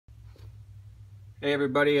Hey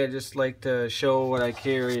everybody, I just like to show what I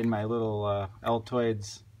carry in my little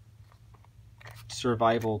Altoids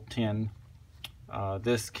survival tin.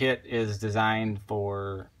 This kit is designed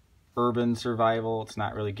for urban survival. It's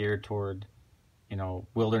not really geared toward,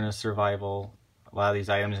 wilderness survival. A lot of these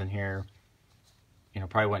items in here,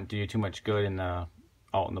 probably wouldn't do you too much good in the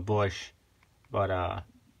out in the bush. But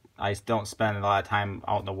I don't spend a lot of time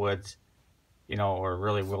out in the woods, or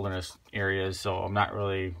really wilderness areas, so I'm not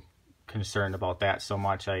really concerned about that so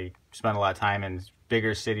much. I spend a lot of time in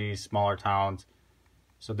bigger cities, smaller towns.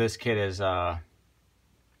 So this kit is, if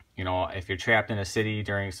you're trapped in a city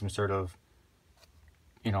during some sort of,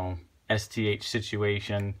 STH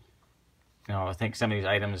situation, I think some of these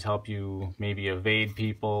items help you maybe evade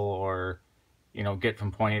people or, get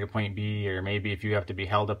from point A to point B, or maybe if you have to be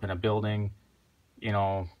held up in a building,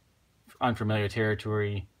 unfamiliar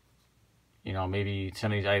territory, maybe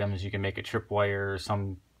some of these items you can make a tripwire or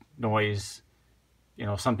some noise,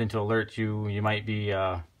 something to alert you. You might be,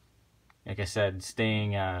 like I said,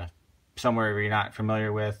 staying somewhere where you're not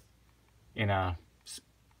familiar with in a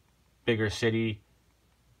bigger city.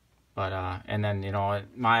 But and then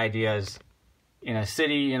my idea is in a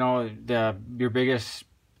city, your biggest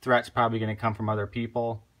threat's probably going to come from other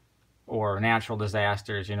people or natural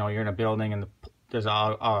disasters. You're in a building and there's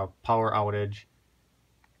a power outage,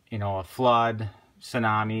 a flood,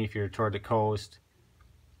 tsunami if you're toward the coast.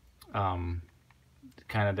 Kind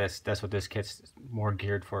of that's what this kit's more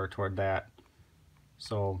geared for, toward that.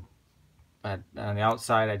 So on the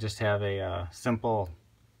outside I just have a simple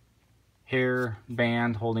hair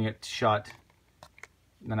band holding it shut.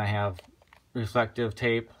 And then I have reflective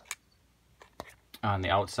tape on the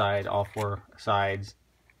outside, all four sides,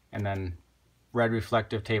 and then red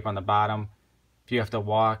reflective tape on the bottom. If you have to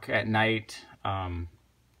walk at night, a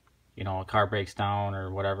car breaks down or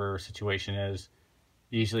whatever situation is,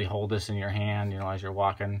 you usually hold this in your hand, as you're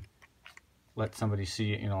walking. Let somebody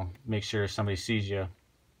see, make sure somebody sees you. And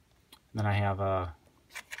then I have I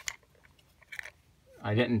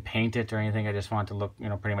didn't paint it or anything. I just want it to look,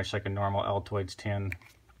 pretty much like a normal Altoids tin.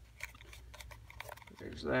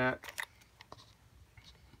 There's that.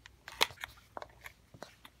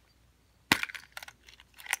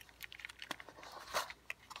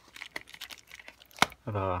 I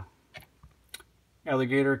have a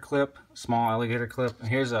alligator clip, small alligator clip. And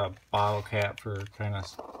here's a bottle cap for kind of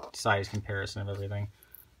size comparison of everything.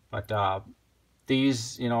 But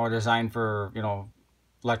these, are designed for,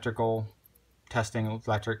 electrical testing,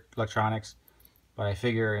 electronics. But I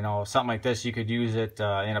figure, something like this, you could use it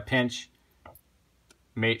in a pinch,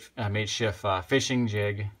 makeshift fishing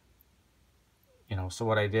jig. So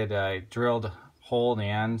what I did, I drilled a hole in the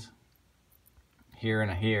end, here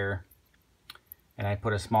and here, and I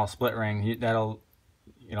put a small split ring. That'll,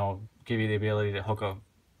 give you the ability to hook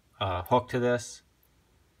a hook to this,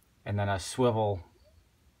 and then a swivel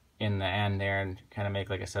in the end there, and kind of make,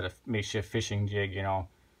 like I said, a makeshift fishing jig.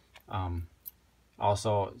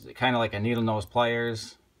 Also kind of like a needle nose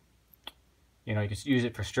pliers. You can use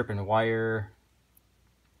it for stripping wire,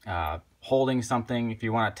 holding something if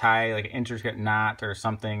you want to tie like an intricate knot or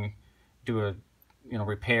something, do a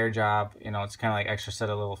repair job. It's kind of like extra set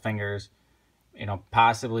of little fingers.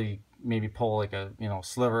 Possibly maybe pull like a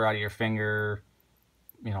sliver out of your finger,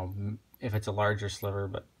 if it's a larger sliver.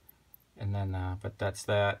 But but that's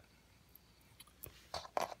that.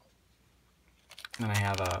 Then I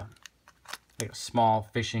have a small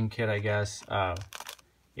fishing kit, I guess.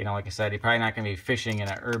 Like I said, you're probably not going to be fishing in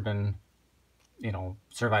an urban,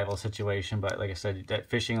 survival situation. But like I said, that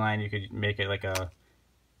fishing line, you could make it like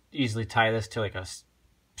easily tie this to like a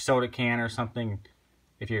soda can or something.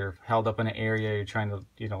 If you're held up in an area, you're trying to,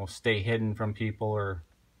 stay hidden from people or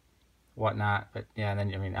whatnot. But yeah, and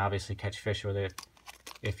then, obviously catch fish with it.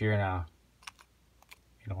 If you're in a,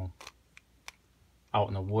 out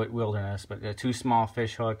in the wilderness. But two small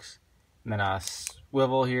fish hooks, and then a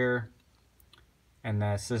swivel here. And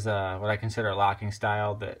this is what I consider a locking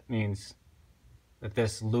style. That means that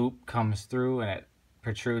this loop comes through and it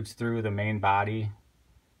protrudes through the main body.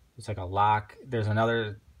 It's like a lock. There's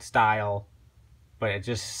another style, but it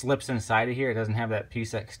just slips inside of here. It doesn't have that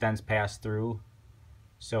piece that extends past through.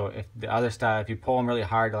 So if the other style, if you pull them really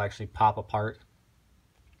hard, they'll actually pop apart.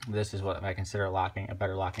 This is what I consider a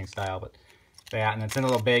better locking style. But that, and it's in a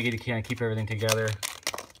little baggie to kind of keep everything together.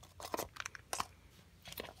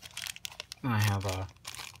 I have a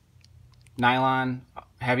nylon,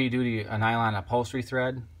 heavy duty nylon upholstery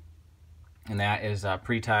thread, and that is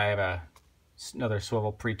pre-tied. I have another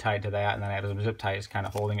swivel pre-tied to that, and then I have some zip ties kind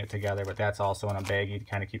of holding it together, but that's also in a baggie to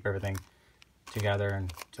kind of keep everything together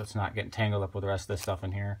and so it's not getting tangled up with the rest of this stuff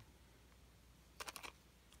in here.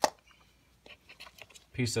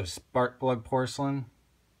 piece of spark plug porcelain.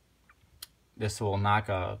 This will knock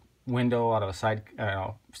a window out of a side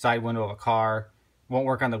window of a car. Won't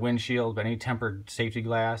work on the windshield, but any tempered safety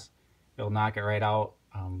glass, it'll knock it right out.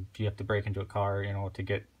 If you have to break into a car, to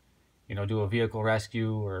get, do a vehicle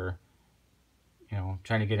rescue, or,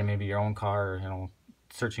 trying to get in maybe your own car, or,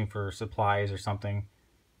 searching for supplies or something.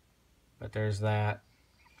 But there's that.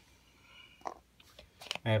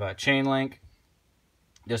 I have a chain link.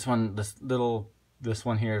 This one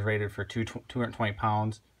here is rated for 220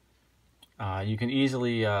 pounds. You can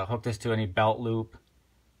easily hook this to any belt loop,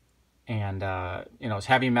 and it's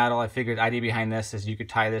heavy metal. I figured the idea behind this is you could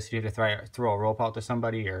tie this if you have to throw a rope out to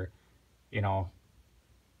somebody, or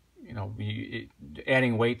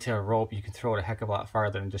adding weight to a rope, you can throw it a heck of a lot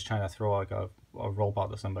farther than just trying to throw like a rope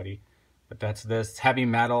out to somebody. But that's this. It's heavy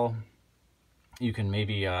metal. You can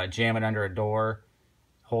maybe jam it under a door,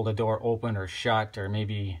 hold a door open or shut, or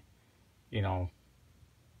maybe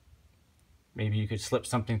maybe you could slip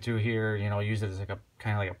something through here, use it as like a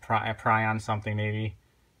kind of like a pry on something maybe.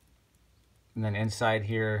 And then inside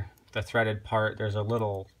here, the threaded part, there's a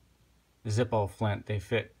little Zippo flint. They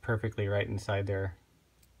fit perfectly right inside there.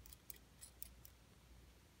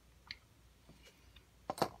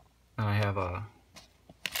 And I have a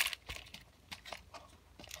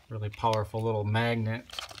really powerful little magnet.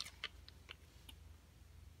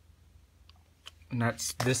 And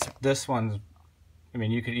that's this one's, I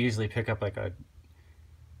mean, you could easily pick up like a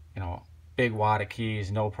big wad of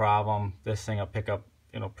keys, no problem. This thing will pick up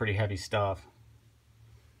pretty heavy stuff.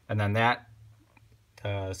 And then that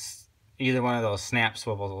either one of those snap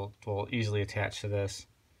swivels will easily attach to this.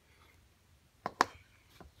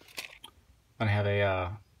 And I have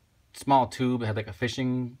a small tube. It had like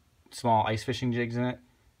small ice fishing jigs in it,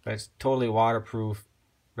 but it's totally waterproof.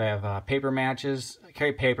 I have paper matches. I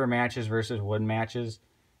carry paper matches versus wood matches.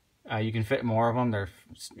 You can fit more of them. They're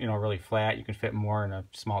really flat. You can fit more in a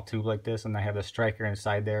small tube like this, and I have the striker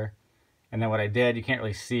inside there. And then what I did, you can't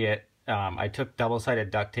really see it. I took double-sided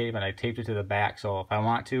duct tape and I taped it to the back. So if I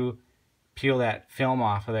want to peel that film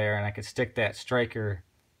off of there, and I could stick that striker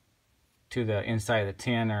to the inside of the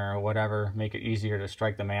tin or whatever, make it easier to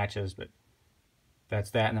strike the matches. But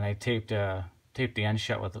that's that. And then I taped the end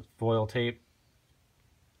shut with foil tape,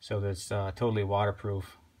 so that's totally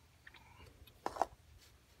waterproof.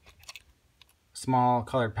 Small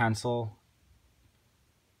colored pencil.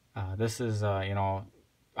 This is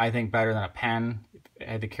I think better than a pen. If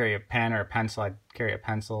I had to carry a pen or a pencil, I'd carry a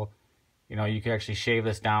pencil. You could actually shave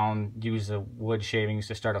this down, use the wood shavings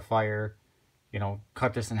to start a fire.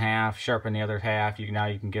 Cut this in half, sharpen the other half. Now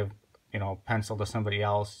you can give pencil to somebody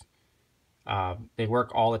else. They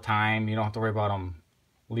work all the time. You don't have to worry about them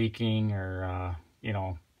leaking or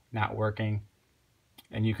not working.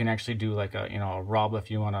 And you can actually do like a rub if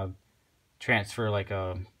you want to transfer like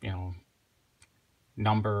a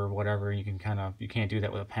number or whatever. You can't do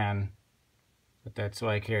that with a pen. But that's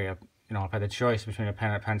why I carry if I had the choice between a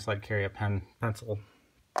pen and a pencil, I'd carry a pencil.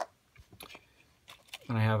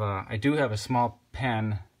 And I do have a small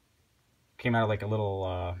pen. Came out of like a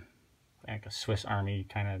little like a Swiss Army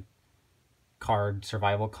kind of card,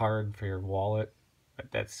 survival card for your wallet.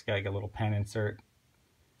 But that's got like a little pen insert.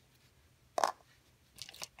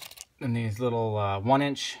 And these little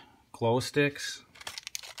 1-inch glow sticks.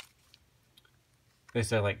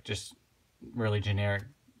 These are like just really generic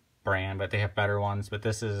brand, but they have better ones. But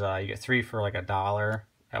this is you get 3 for like $1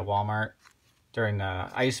 at Walmart. During the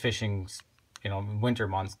ice fishing, winter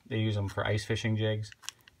months, they use them for ice fishing jigs.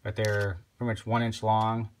 But they're pretty much 1-inch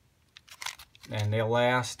long, and they'll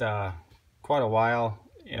last quite a while.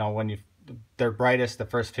 When they're brightest the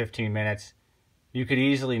first 15 minutes, you could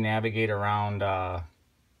easily navigate around a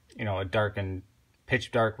darkened,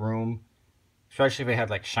 pitch dark room, especially if it had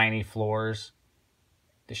like shiny floors.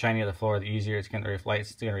 The shinier the floor, the easier it's going to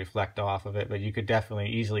reflect off of it. But you could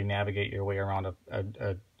definitely easily navigate your way around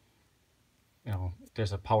if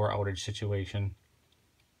there's a power outage situation.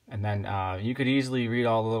 And then you could easily read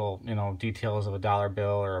all the little details of a dollar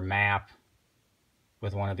bill or a map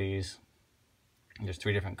with one of these. There's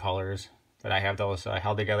 3 different colors, but I have those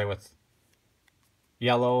held together with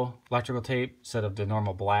yellow electrical tape instead of the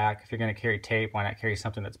normal black. If you're going to carry tape, why not carry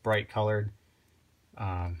something that's bright colored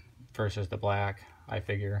versus the black, I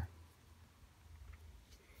figure.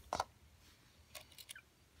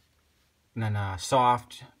 And then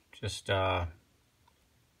soft, just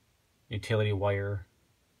utility wire.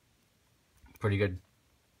 Pretty good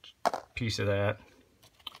piece of that.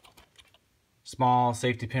 Small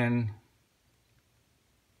safety pin.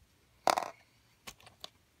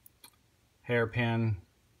 Hairpin.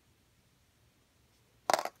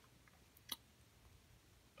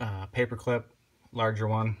 Paper clip. larger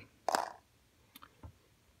one.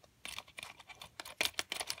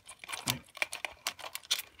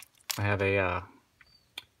 I have a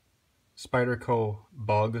Spyderco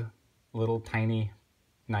Bug, little tiny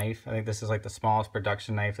knife. I think this is like the smallest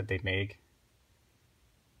production knife that they make.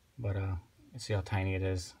 But let's see how tiny it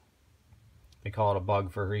is. They call it a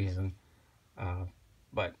bug for a reason.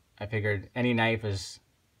 But I figured any knife is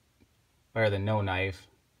better than no knife.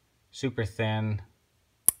 Super thin,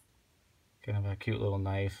 kind of a cute little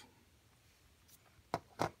knife.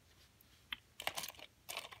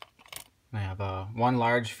 I have one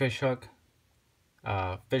large fish hook.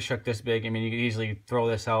 Fish hook this big. I mean, you could easily throw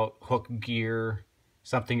this out, hook gear,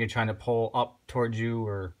 something you're trying to pull up towards you,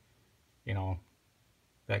 or, you know,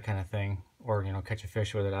 that kind of thing. Or, you know, catch a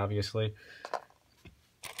fish with it, obviously.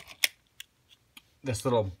 This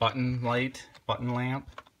little button lamp.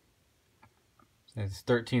 It's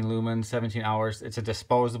 13 lumens, 17 hours. It's a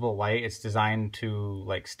disposable light. It's designed to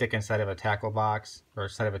like stick inside of a tackle box or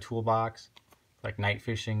inside of a toolbox, like night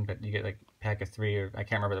fishing. But you get like a pack of 3, or I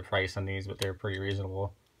can't remember the price on these, but they're pretty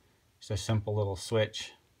reasonable. Just a simple little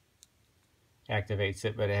switch activates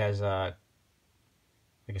it, but it has like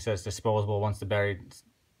I said, it's disposable. Once the battery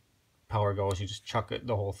power goes, you just chuck it,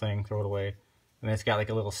 the whole thing, throw it away. And it's got like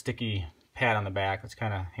a little sticky pad on the back. That's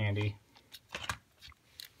kind of handy.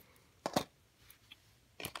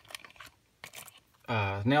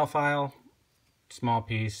 Nail file, small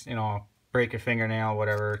piece, you know, break your fingernail,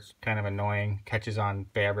 whatever. It's kind of annoying, catches on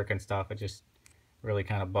fabric and stuff. It just really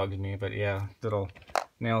kind of bugs me. But yeah, little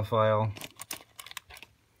nail file.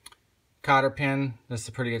 Cotter pin. This is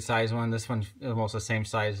a pretty good size one. This one's almost the same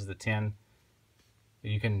size as the tin.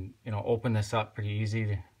 You can, you know, open this up pretty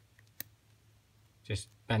easy. Just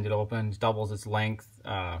bend it open. It doubles its length.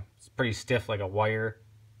 It's pretty stiff, like a wire.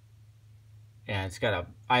 And it's got a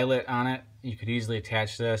eyelet on it. You could easily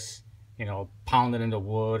attach this, you know, pound it into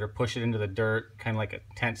wood or push it into the dirt, kind of like a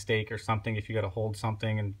tent stake or something if you got to hold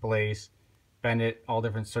something in place. Bend it, all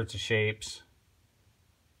different sorts of shapes.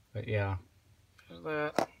 But yeah, there's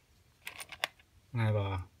that. I have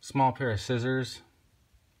a small pair of scissors,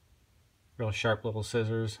 real sharp little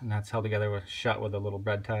scissors, and that's held together with shut with a little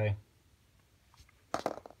bread tie.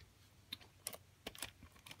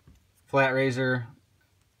 Flat razor.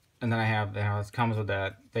 And then I have, you know, it comes with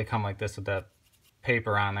that, they come like this with that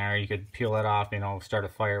paper on there. You could peel it off, you know, start a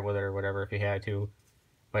fire with it or whatever if you had to.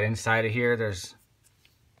 But inside of here, there's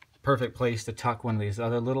a perfect place to tuck one of these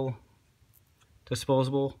other little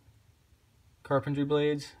disposable carpentry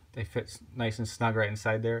blades. They fit nice and snug right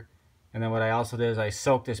inside there. And then what I also did is I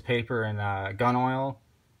soaked this paper in gun oil.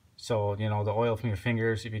 So, you know, the oil from your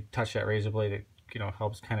fingers, if you touch that razor blade, it, you know,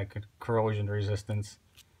 helps kind of corrosion resistance.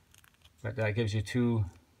 But that gives you two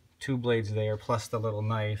blades there, plus the little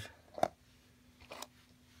knife.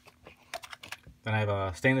 Then I have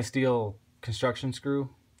a stainless steel construction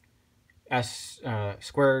screw,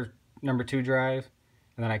 square #2 drive,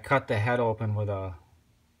 and then I cut the head open with a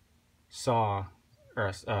saw, or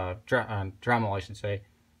a Dremel, I should say.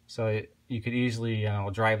 So you could easily, you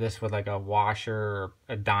know, drive this with like a washer or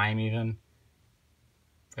a dime even.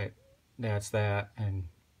 But that's that. And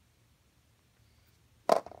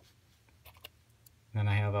then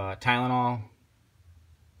I have a Tylenol,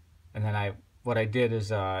 and then what I did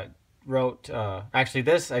is wrote, actually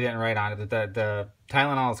this I didn't write on it. The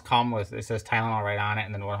Tylenols come with, it says Tylenol right on it,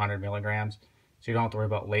 and then 100 milligrams, so you don't have to worry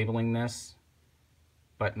about labeling this.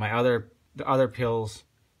 But the other pills,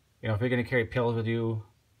 you know, if you're gonna carry pills with you,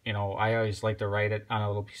 you know, I always like to write it on a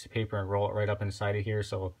little piece of paper and roll it right up inside of here,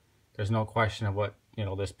 so there's no question of what, you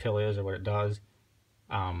know, this pill is or what it does.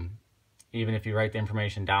 Even if you write the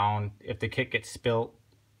information down, if the kit gets spilt,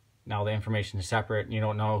 now the information is separate, and you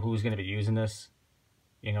don't know who's going to be using this.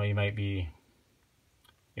 You know, you might be,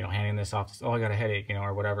 you know, handing this off, oh, I got a headache, you know,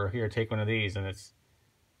 or whatever. Here, take one of these, and it's,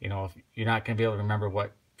 you know, if you're not going to be able to remember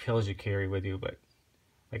what pills you carry with you. But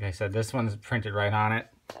like I said, this one's printed right on it.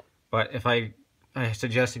 But if I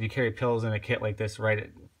suggest if you carry pills in a kit like this,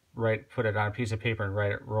 put it on a piece of paper and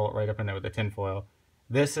roll it right up in there with the tin foil.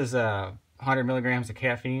 This is 100 milligrams of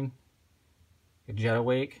caffeine. Jet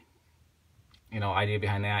awake, you know, idea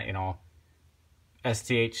behind that, you know,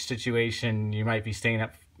 STH situation, you might be staying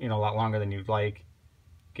up, you know, a lot longer than you'd like.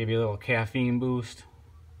 Give you a little caffeine boost.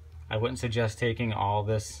 I wouldn't suggest taking all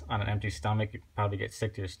this on an empty stomach. You'd probably get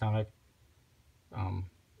sick to your stomach.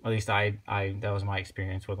 At least that was my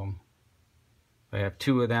experience with them. I have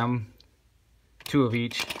 2 of them, 2 of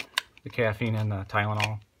each, the caffeine and the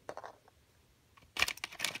Tylenol.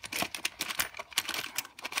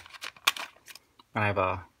 I have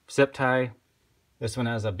a zip tie. This one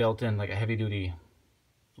has a built-in, like a heavy-duty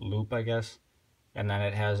loop, I guess. And then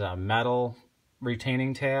it has a metal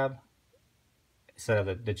retaining tab instead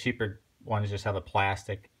of the cheaper ones just have a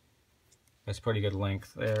plastic. That's pretty good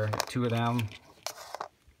length there. 2 of them.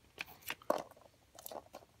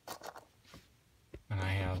 And I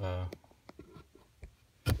have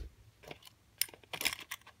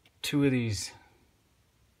 2 of these.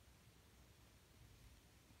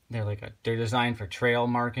 They're designed for trail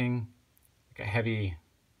marking, like a heavy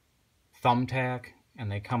thumbtack,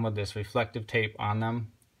 and they come with this reflective tape on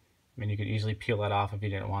them. I mean, you could easily peel that off if you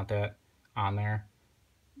didn't want that on there.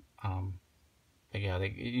 But yeah,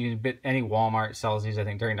 any Walmart sells these, I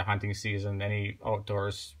think, during the hunting season. Any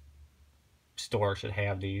outdoors store should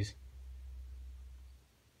have these.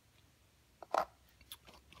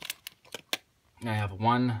 And I have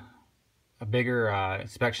a bigger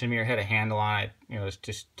inspection mirror, had a handle on it. You know,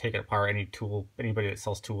 just take it apart. Anybody that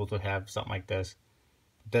sells tools would have something like this.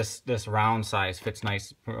 This round size fits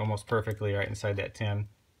nice, almost perfectly right inside that tin.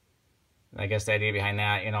 I guess the idea behind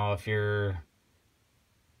that, you know, if you're,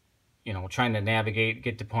 you know, trying to navigate,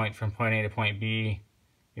 get from point A to point B,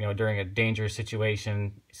 you know, during a dangerous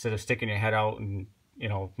situation, instead of sticking your head out and, you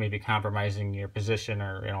know, maybe compromising your position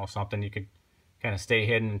or, you know, something, you could kind of stay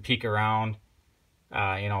hidden and peek around,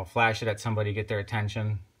 you know, flash it at somebody, get their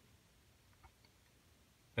attention.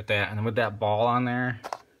 And then with that ball on there,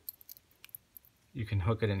 you can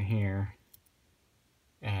hook it in here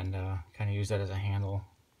and kind of use that as a handle.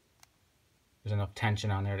 There's enough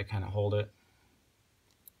tension on there to kind of hold it.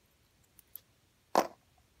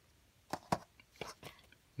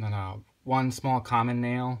 And then one small common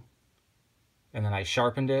nail, and then I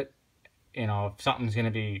sharpened it. You know, if something's going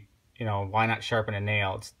to be, you know, why not sharpen a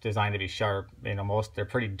nail? It's designed to be sharp. You know, they're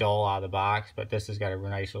pretty dull out of the box, but this has got a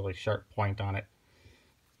nice, really sharp point on it.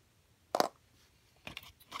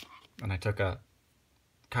 And I took a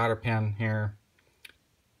cotter pin here.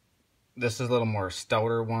 This is a little more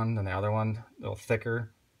stouter one than the other one, a little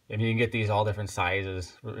thicker. And you can get these all different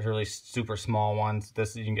sizes, really super small ones.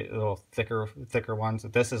 This you can get a little thicker ones.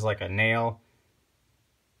 This is like a nail.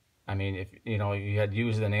 I mean, if you know you had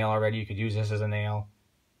used the nail already, you could use this as a nail.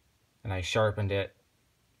 And I sharpened it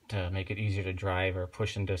to make it easier to drive or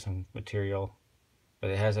push into some material. But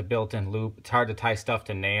it has a built-in loop. It's hard to tie stuff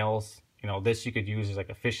to nails. You know, this you could use as like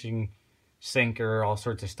a fishing sinker, all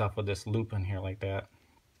sorts of stuff with this loop in here like that.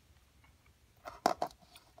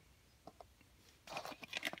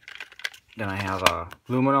 Then I have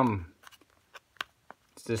aluminum.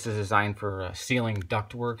 This is designed for sealing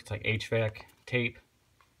ductwork. It's like HVAC tape.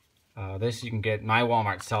 This you can get. My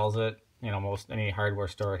Walmart sells it. You know, any hardware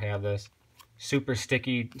store would have this. Super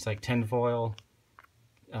sticky. It's like tin foil.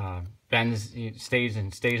 Bends, stays in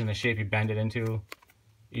the shape you bend it into.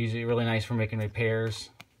 Easy, really nice for making repairs.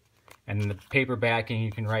 And the paper backing,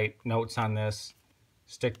 you can write notes on this.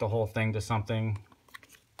 Stick the whole thing to something.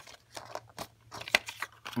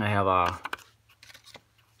 I have a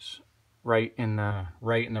right in the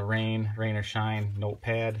rain or shine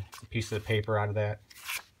notepad. It's a piece of the paper out of that.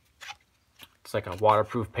 It's like a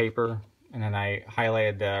waterproof paper, and then I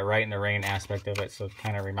highlighted the right in the rain aspect of it, so to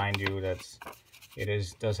kind of remind you that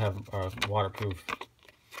it does have a waterproof,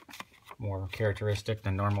 more characteristic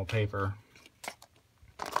than normal paper.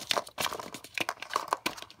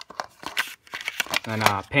 And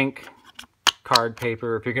pink card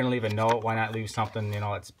paper. If you're going to leave a note, why not leave something, you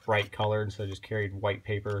know, that's bright colored? So just carried white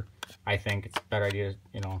paper. I think it's a better idea,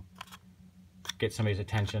 you know, get somebody's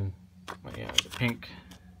attention. But yeah, the pink.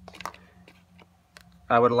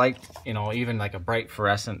 I would like, you know, even like a bright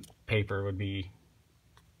fluorescent paper would be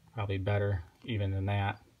probably better even than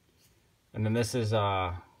that. And then this is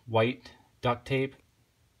white duct tape.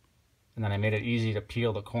 And then I made it easy to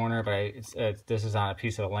peel the corner, but this is on a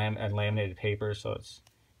piece of laminated paper, so it's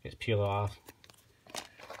just peel it off.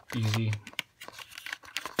 Easy.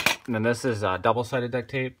 And then this is double-sided duct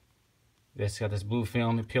tape. This got this blue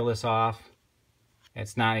film. You peel this off.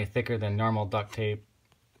 It's not any thicker than normal duct tape.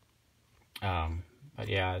 But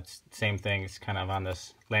yeah, it's the same thing. It's kind of on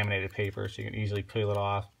this laminated paper, so you can easily peel it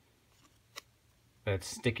off. But it's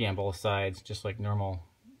sticky on both sides, just like normal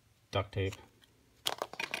duct tape.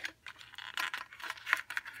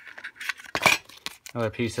 Another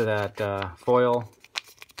piece of that foil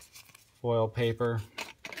paper.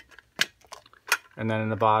 And then in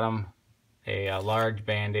the bottom, a large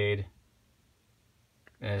Band-Aid.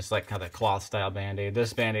 And it's like kind of a cloth style Band-Aid.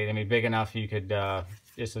 This Band-Aid, I mean, big enough you could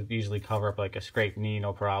just easily cover up like a scraped knee,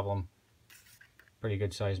 no problem. Pretty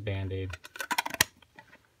good sized Band-Aid.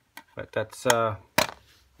 But that's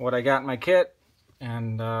what I got in my kit.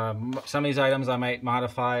 And some of these items I might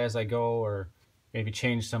modify as I go, or maybe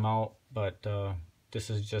change some out. But this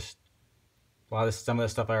is just some of the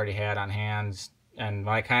stuff I already had on hand, And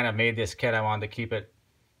when I kind of made this kit, I wanted to keep it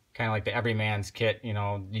kind of like the everyman's kit. You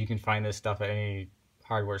know, you can find this stuff at any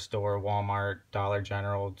hardware store, Walmart, Dollar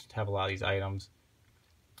General, just have a lot of these items.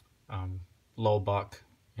 Low buck,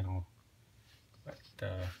 you know. But,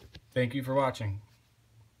 thank you for watching.